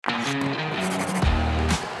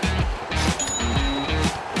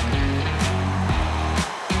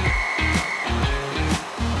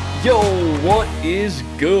Yo, what is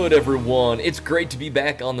good, everyone? It's great to be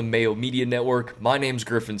back on the Mayo Media Network. My name's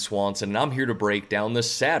Griffin Swanson, and I'm here to break down the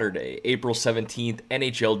Saturday, April 17th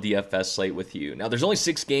NHL DFS slate with you. Now, there's only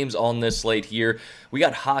 6 games on this slate here. We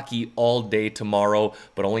got hockey all day tomorrow,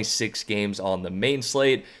 but only 6 games on the main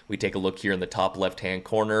slate. We take a look here in the top left-hand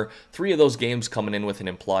corner. 3 of those games coming in with an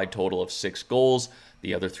implied total of 6 goals.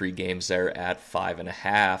 The other 3 games there at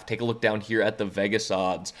 5.5. Take a look down here at the Vegas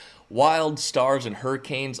odds. Wild, Stars, and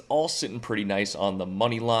Hurricanes all sitting pretty nice on the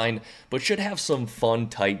money line, but should have some fun,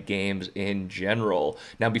 tight games in general.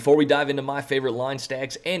 Now, before we dive into my favorite line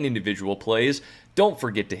stacks and individual plays, don't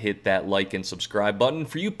forget to hit that like and subscribe button.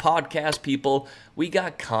 For you podcast people, we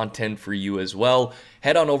got content for you as well.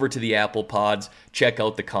 Head on over to the Apple Pods, check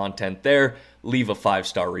out the content there, leave a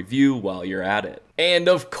 5-star review while you're at it. And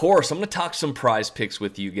of course, I'm going to talk some Prize Picks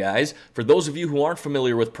with you guys. For those of you who aren't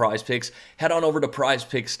familiar with Prize Picks, head on over to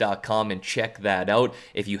prizepicks.com and check that out.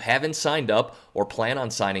 If you haven't signed up or plan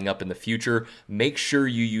on signing up in the future, make sure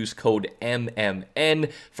you use code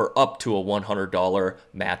MMN for up to a $100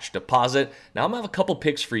 match deposit. Now, I'm going to have a couple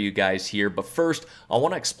picks for you guys here, but first, I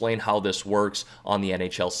want to explain how this works on the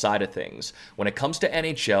NHL side of things. When it comes to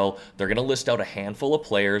NHL, they're going to list out a handful of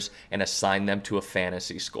players and assign them to a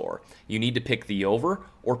fantasy score. You need to pick the over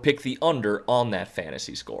or pick the under on that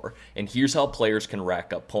fantasy score. And here's how players can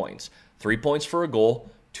rack up points. 3 points for a goal,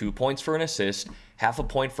 2 points for an assist, half a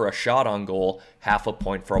point for a shot on goal, half a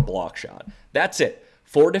point for a block shot. That's it.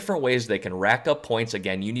 4 different ways they can rack up points.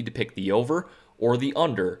 Again, you need to pick the over or the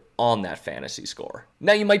under on that fantasy score.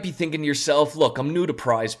 Now, you might be thinking to yourself, look, I'm new to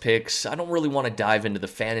Prize Picks. I don't really want to dive into the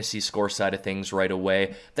fantasy score side of things right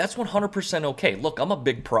away. That's 100% okay. Look, I'm a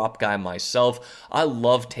big prop guy myself. I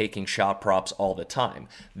love taking shot props all the time.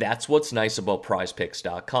 That's what's nice about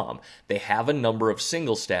prizepicks.com. They have a number of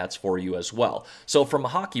single stats for you as well. So from a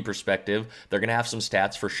hockey perspective, they're going to have some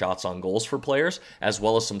stats for shots on goals for players, as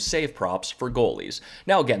well as some save props for goalies.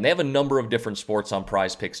 Now, again, they have a number of different sports on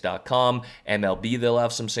prizepicks.com. MLB, they'll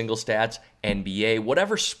have some single stats, NBA,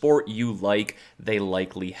 whatever sport you like, they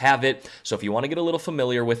likely have it. So if you want to get a little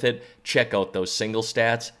familiar with it, check out those single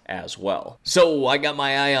stats as well. So I got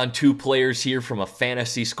my eye on 2 players here from a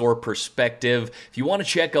fantasy score perspective. If you want to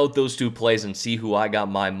check out those 2 plays and see who I got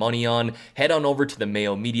my money on, head on over to the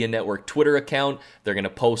Mayo Media Network Twitter account. They're going to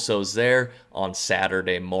post those there on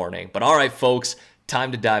Saturday morning. But all right, folks,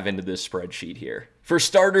 time to dive into this spreadsheet here. For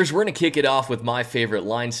starters, we're going to kick it off with my favorite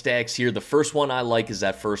line stacks here. The first one I like is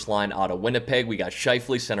that first line out of Winnipeg. We got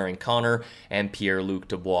Scheifele centering Connor and Pierre-Luc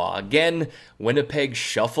Dubois. Again, Winnipeg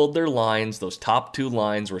shuffled their lines. Those top 2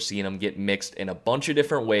 lines, we're seeing them get mixed in a bunch of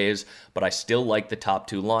different ways, but I still like the top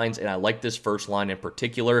 2 lines, and I like this first line in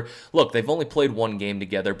particular. Look, they've only played 1 game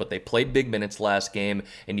together, but they played big minutes last game,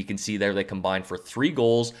 and you can see there they combined for 3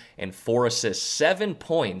 goals and 4 assists, 7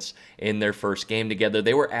 points in their first game together.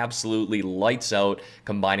 They were absolutely lights out,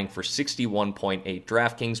 combining for 61.8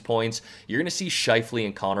 DraftKings points. You're going to see Scheifele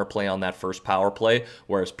and Connor play on that first power play,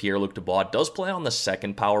 whereas Pierre-Luc Dubois does play on the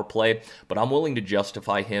second power play, but I'm willing to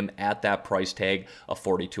justify him at that price tag of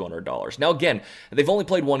 $4,200. Now, again, they've only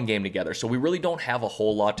played 1 game together, so we really don't have a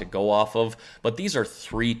whole lot to go off of, but these are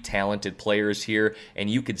 3 talented players here,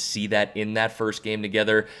 and you could see that in that first game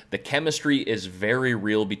together. The chemistry is very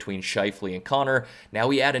real between Scheifele and Connor. Now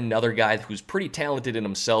we add another guy who's pretty talented in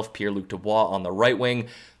himself, Pierre-Luc Dubois on the right wing.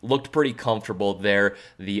 Looked pretty comfortable there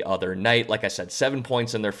the other night. Like I said, 7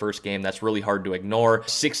 points in their first game. That's really hard to ignore.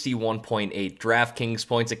 61.8 DraftKings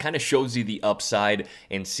points. It kind of shows you the upside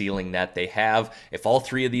and ceiling that they have. If all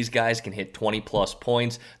 3 of these guys can hit 20 plus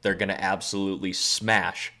points, they're going to absolutely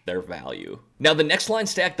smash their value. Now, the next line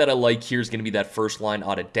stack that I like here is going to be that first line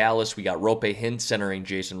out of Dallas. We got Roope Hintz centering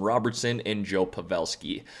Jason Robertson and Joe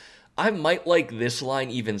Pavelski. I might like this line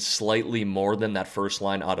even slightly more than that first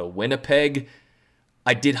line out of Winnipeg.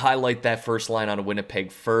 I did highlight that first line out of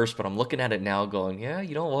Winnipeg first, but I'm looking at it now going, yeah,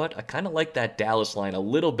 you know what? I kind of like that Dallas line a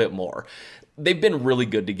little bit more. They've been really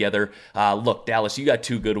good together. Look, Dallas, you got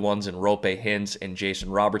 2 good ones in Roope Hintz and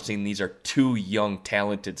Jason Robertson. These are 2 young,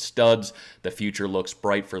 talented studs. The future looks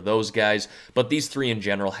bright for those guys. But these 3 in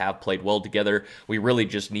general have played well together. We really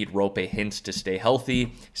just need Roope Hintz to stay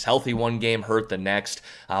healthy. He's healthy one game, hurt the next.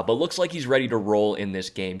 But looks like he's ready to roll in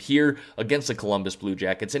this game here against the Columbus Blue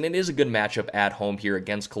Jackets. And it is a good matchup at home here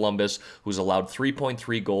against Columbus, who's allowed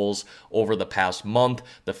 3.3 goals over the past month,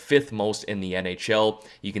 the 5th most in the NHL.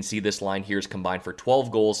 You can see this line here players combined for 12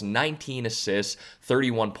 goals, 19 assists,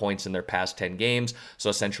 31 points in their past 10 games, so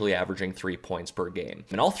essentially averaging 3 points per game.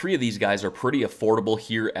 And all three of these guys are pretty affordable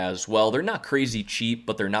here as well. They're not crazy cheap,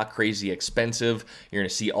 but they're not crazy expensive. You're going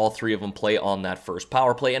to see all three of them play on that first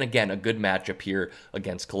power play, and again, a good matchup here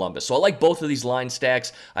against Columbus. So I like both of these line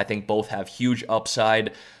stacks. I think both have huge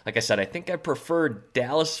upside. Like I said, I think I prefer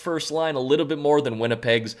Dallas first line a little bit more than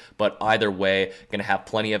Winnipeg's, but either way, going to have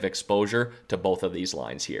plenty of exposure to both of these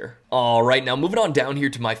lines here. All right, now moving on down here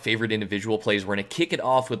to my favorite individual plays. We're going to kick it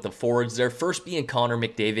off with the forwards there. First being Connor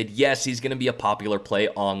McDavid. Yes, he's going to be a popular play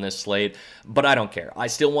on this slate, but I don't care. I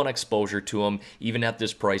still want exposure to him, even at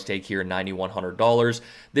this price tag here, $9,100.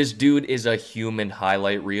 This dude is a human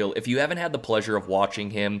highlight reel. If you haven't had the pleasure of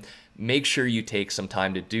watching him, make sure you take some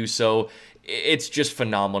time to do so. It's just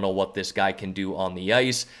phenomenal what this guy can do on the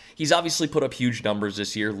ice. He's obviously put up huge numbers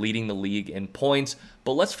this year, leading the league in points,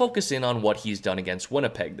 but let's focus in on what he's done against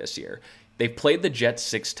Winnipeg this year. They've played the Jets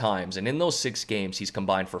 6 times, and in those 6 games, he's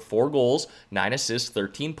combined for 4 goals, 9 assists,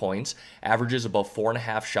 13 points, averages about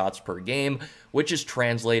 4.5 shots per game, which is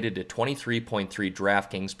translated to 23.3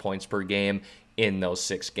 DraftKings points per game in those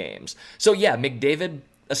 6 games. So yeah, McDavid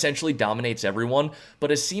essentially dominates everyone, but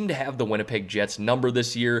has seemed to have the Winnipeg Jets number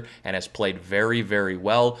this year and has played very, very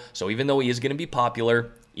well. So even though he is going to be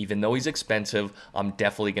popular, even though he's expensive, I'm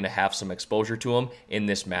definitely going to have some exposure to him in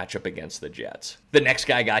this matchup against the Jets. The next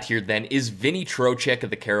guy I got here then is Vinny Trocheck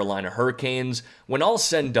of the Carolina Hurricanes. When all is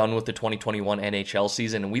said and done with the 2021 NHL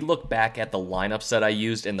season, and we look back at the lineups that I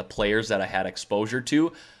used and the players that I had exposure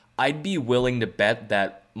to, I'd be willing to bet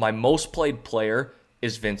that my most played player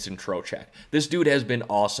is Vincent Trocheck. This dude has been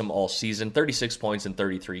awesome all season, 36 points in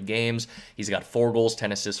 33 games. He's got 4 goals,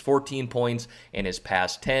 10 assists, 14 points in his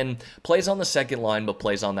past 10. Plays on the second line, but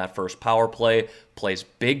plays on that first power play. Plays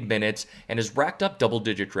big minutes, and has racked up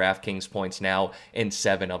double-digit DraftKings points now in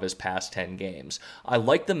 7 of his past 10 games. I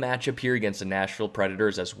like the matchup here against the Nashville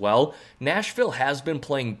Predators as well. Nashville has been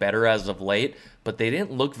playing better as of late, but they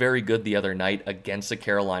didn't look very good the other night against the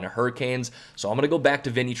Carolina Hurricanes. So I'm going to go back to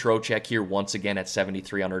Vinny Trocheck here once again at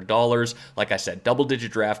 $7,300. Like I said,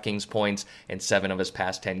 double-digit DraftKings points in 7 of his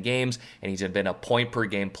past 10 games, and he's been a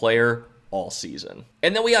point-per-game player all season.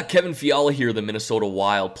 And then we got Kevin Fiala here, the Minnesota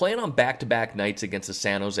Wild, playing on back-to-back nights against the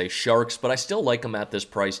San Jose Sharks, but I still like him at this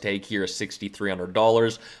price tag here at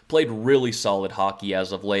 $6,300. Played really solid hockey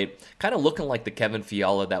as of late, kind of looking like the Kevin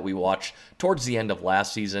Fiala that we watched towards the end of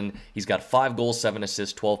last season. He's got 5 goals, 7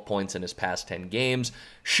 assists, 12 points in his past 10 games,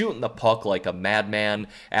 shooting the puck like a madman,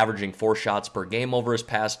 averaging 4 shots per game over his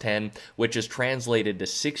past 10, which is translated to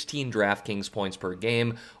 16 DraftKings points per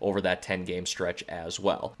game over that 10-game stretch as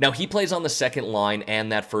well. Now, he plays on the second line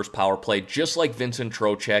and that first power play, just like Vincent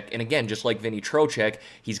Trocheck, and again, just like Vinny Trocheck,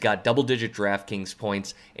 he's got double-digit DraftKings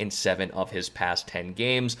points in 7 of his past 10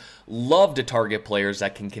 games. Love to target players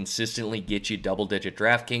that can consistently get you double-digit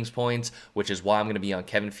DraftKings points, which is why I'm going to be on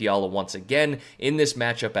Kevin Fiala once again in this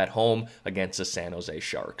matchup at home against the San Jose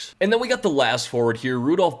Sharks. And then we got the last forward here,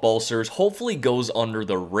 Rudolph Balcers, hopefully goes under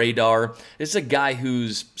the radar. This is a guy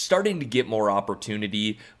who's starting to get more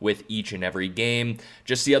opportunity with each and every game.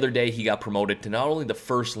 Just the other day, he got promoted to not only the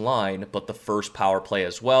first line, but the first power play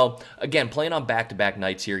as well. Again, playing on back-to-back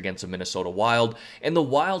nights here against the Minnesota Wild, and the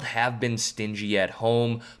Wild have been stingy at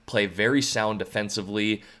home, play very sound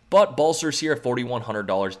defensively, but Balcers here at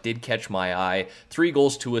 $4,100 did catch my eye. 3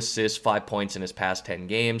 goals, 2 assists, 5 points in his past 10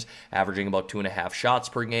 games, averaging about 2.5 shots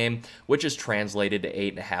per game, which is translated to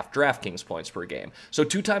 8.5 DraftKings points per game. So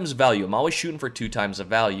 2 times value. I'm always shooting for 2 times the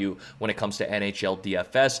value when it comes to NHL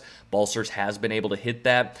DFS. Balcers has been able to hit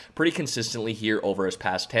that pretty consistently here over his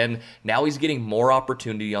past 10. Now he's getting more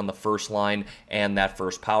opportunity on the first line and that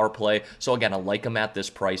first power play. So again, I like him at this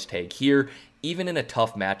price tag here, even in a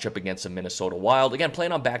tough matchup against the Minnesota Wild. Again,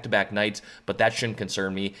 playing on back-to-back nights, but that shouldn't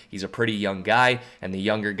concern me. He's a pretty young guy, and the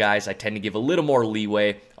younger guys, I tend to give a little more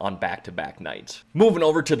leeway on back-to-back nights. Moving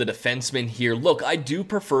over to the defensemen here. Look, I do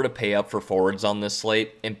prefer to pay up for forwards on this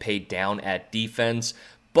slate and pay down at defense,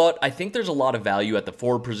 but I think there's a lot of value at the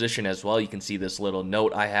forward position as well. You can see this little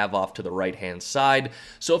note I have off to the right-hand side.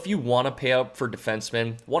 So if you want to pay up for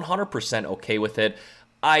defensemen, 100% okay with it.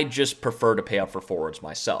 I just prefer to pay up for forwards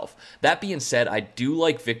myself. That being said, I do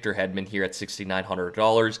like Victor Hedman here at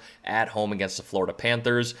 $6,900 at home against the Florida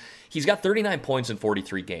Panthers. He's got 39 points in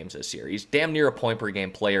 43 games this year. He's damn near a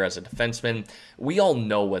point-per-game player as a defenseman. We all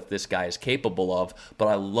know what this guy is capable of, but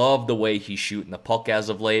I love the way he's shooting the puck as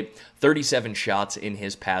of late. 37 shots in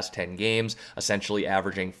his past 10 games, essentially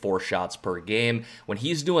averaging 4 shots per game. When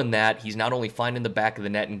he's doing that, he's not only finding the back of the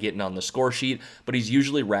net and getting on the score sheet, but he's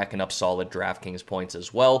usually racking up solid DraftKings points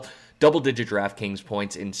as well. double-digit DraftKings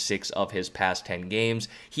points in 6 of his past 10 games.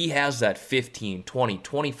 He has that 15, 20,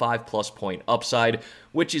 25-plus point upside,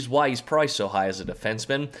 which is why he's priced so high as a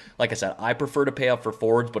defenseman. Like I said, I prefer to pay up for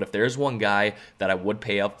forwards, but if there's one guy that I would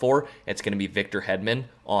pay up for, it's going to be Victor Hedman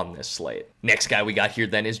on this slate. Next guy we got here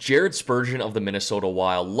then is Jared Spurgeon of the Minnesota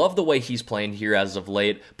Wild. Love the way he's playing here as of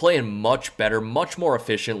late, playing much better, much more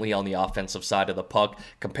efficiently on the offensive side of the puck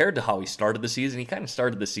compared to how he started the season. He kind of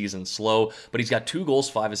started the season slow, but he's got 2 goals,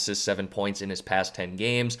 5 assists, 7 points in his past 10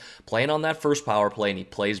 games, playing on that first power play, and he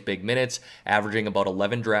plays big minutes, averaging about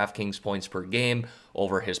 11 DraftKings points per game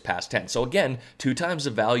over his past 10. So again, 2 times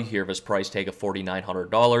the value here of his price tag of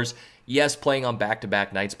 $4,900. Yes, playing on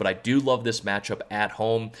back-to-back nights, but I do love this matchup at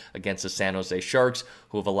home against the San Jose Sharks,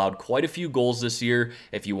 who have allowed quite a few goals this year.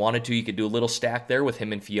 If you wanted to, you could do a little stack there with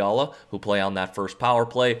him and Fiala, who play on that first power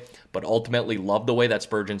play, but ultimately love the way that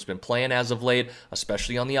Spurgeon's been playing as of late,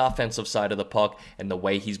 especially on the offensive side of the puck, and the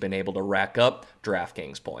way he's been able to rack up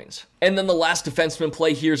DraftKings points. And then the last defenseman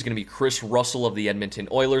play here is going to be Chris Russell of the Edmonton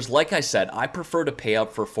Oilers. Like I said, I prefer to pay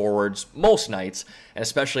up for forwards most nights, and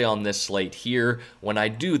especially on this slate here. When I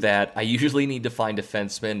do that, I usually need to find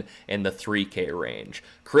defensemen in the 3K range.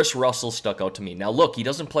 Chris Russell stuck out to me. Now look, he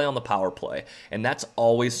doesn't play on the power play, and that's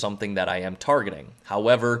always something that I am targeting.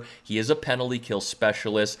 However, he is a penalty kill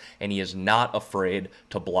specialist, and he is not afraid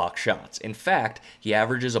to block shots. In fact, he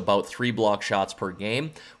averages about 3 block shots per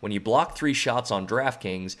game. When you block 3 shots on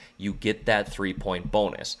DraftKings, you get that 3-point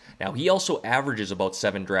bonus. Now, he also averages about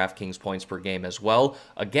 7 DraftKings points per game as well.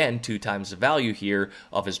 Again, 2 times the value here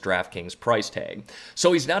of his DraftKings price tag.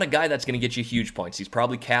 So he's not a guy that's going to get you huge points. He's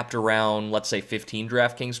probably capped around, let's say, 15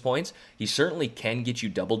 DraftKings points. He certainly can get you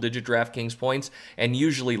double-digit DraftKings points, and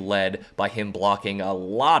usually led by him blocking a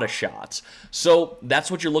lot of shots. So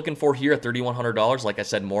that's what you're looking for here at $3,100. Like I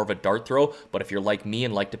said, more of a dart throw, but if you're like me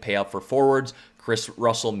and like to pay up for forwards, Chris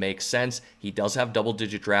Russell makes sense. He does have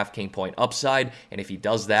double-digit DraftKings point upside, and if he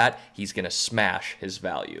does that, he's going to smash his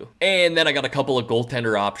value. And then I got a couple of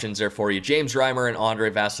goaltender options there for you. James Reimer and Andrei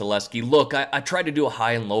Vasilevskiy. Look, I tried to do a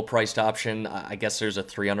high and low priced option. I guess there's a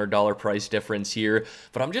 $300 price difference here,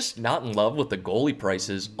 but I'm just not in love with the goalie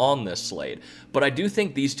prices on this slate. But I do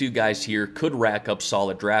think these 2 guys here could rack up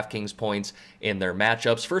solid DraftKings points in their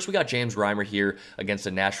matchups. First, we got James Reimer here against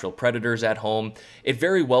the Nashville Predators at home. It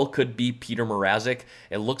very well could be Peter Mrazek.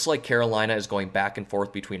 It looks like Carolina is going back and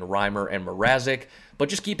forth between Reimer and Mrazek, but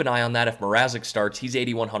just keep an eye on that. If Mrazek starts, he's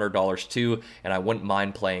 $8,100 too, and I wouldn't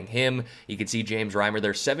mind playing him. You can see James Reimer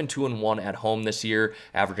there, 7-2-1 at home this year,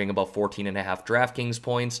 averaging about 14.5 DraftKings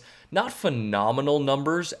points. Not phenomenal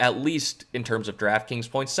numbers, at least in terms of DraftKings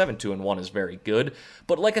points. 7-2-1 is very good.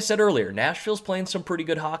 But like I said earlier, Nashville's playing some pretty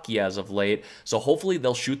good hockey as of late, so hopefully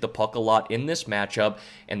they'll shoot the puck a lot in this matchup,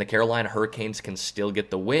 and the Carolina Hurricanes can still get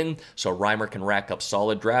the win, so Reimer can rack up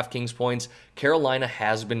solid DraftKings points. Carolina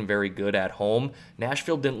has been very good at home.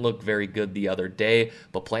 Nashville didn't look very good the other day,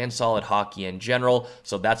 but playing solid hockey in general,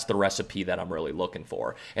 so that's the recipe that I'm really looking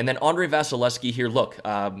for. And then Andrei Vasilevskiy here, look,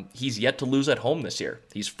 he's yet to lose at home this year.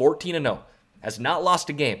 He's 14-0, has not lost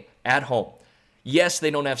a game at home. Yes, they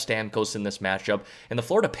don't have Stamkos in this matchup, and the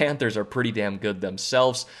Florida Panthers are pretty damn good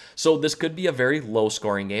themselves, so this could be a very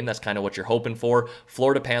low-scoring game. That's kind of what you're hoping for.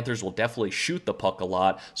 Florida Panthers will definitely shoot the puck a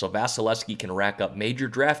lot, so Vasilevskiy can rack up major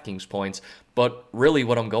DraftKings points, but really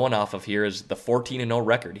what I'm going off of here is the 14-0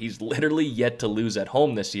 record. He's literally yet to lose at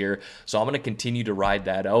home this year, so I'm going to continue to ride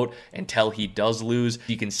that out until he does lose.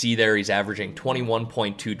 You can see there he's averaging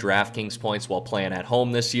 21.2 DraftKings points while playing at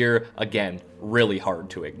home this year. Again, really hard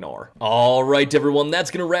to ignore. All right, everyone,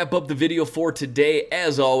 that's going to wrap up the video for today.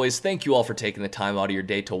 As always, thank you all for taking the time out of your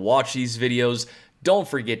day to watch these videos. Don't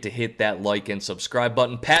forget to hit that like and subscribe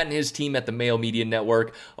button. Pat and his team at the Mayo Media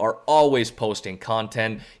Network are always posting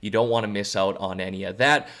content. You don't want to miss out on any of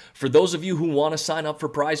that. For those of you who want to sign up for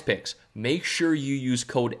Prize Picks, make sure you use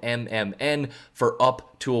code MMN for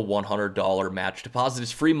up to a $100 match deposit.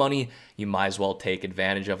 It's free money. You might as well take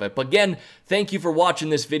advantage of it. But again, thank you for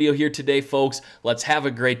watching this video here today, folks. Let's have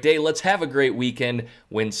a great day. Let's have a great weekend.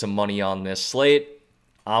 Win some money on this slate.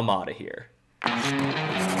 I'm out of here.